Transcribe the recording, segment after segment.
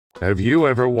Have you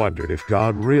ever wondered if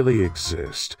God really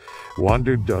exists?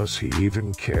 Wondered, does he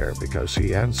even care because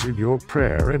he answered your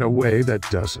prayer in a way that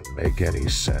doesn't make any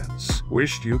sense?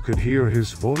 Wished you could hear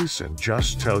his voice and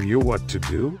just tell you what to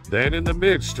do? Then in the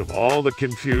midst of all the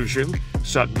confusion,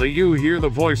 suddenly you hear the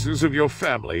voices of your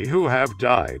family who have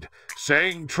died,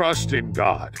 saying, "Trust in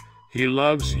God. He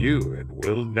loves you and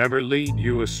will never lead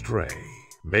you astray.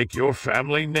 Make your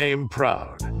family name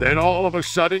proud." Then all of a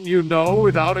sudden you know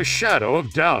without a shadow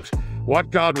of doubt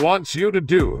what God wants you to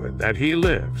do and that he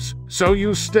lives. So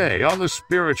you stay on the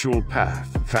spiritual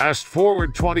path. Fast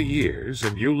forward 20 years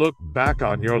and you look back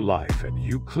on your life and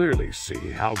you clearly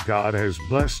see how God has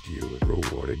blessed you and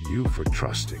rewarded you for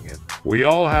trusting him. We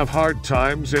all have hard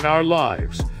times in our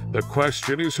lives. The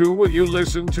question is, who will you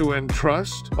listen to and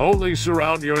trust? Only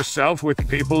surround yourself with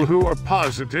people who are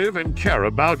positive and care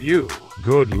about you.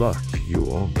 Good luck. You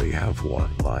only have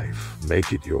one life.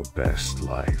 Make it your best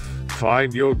life.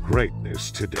 Find your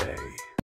greatness today.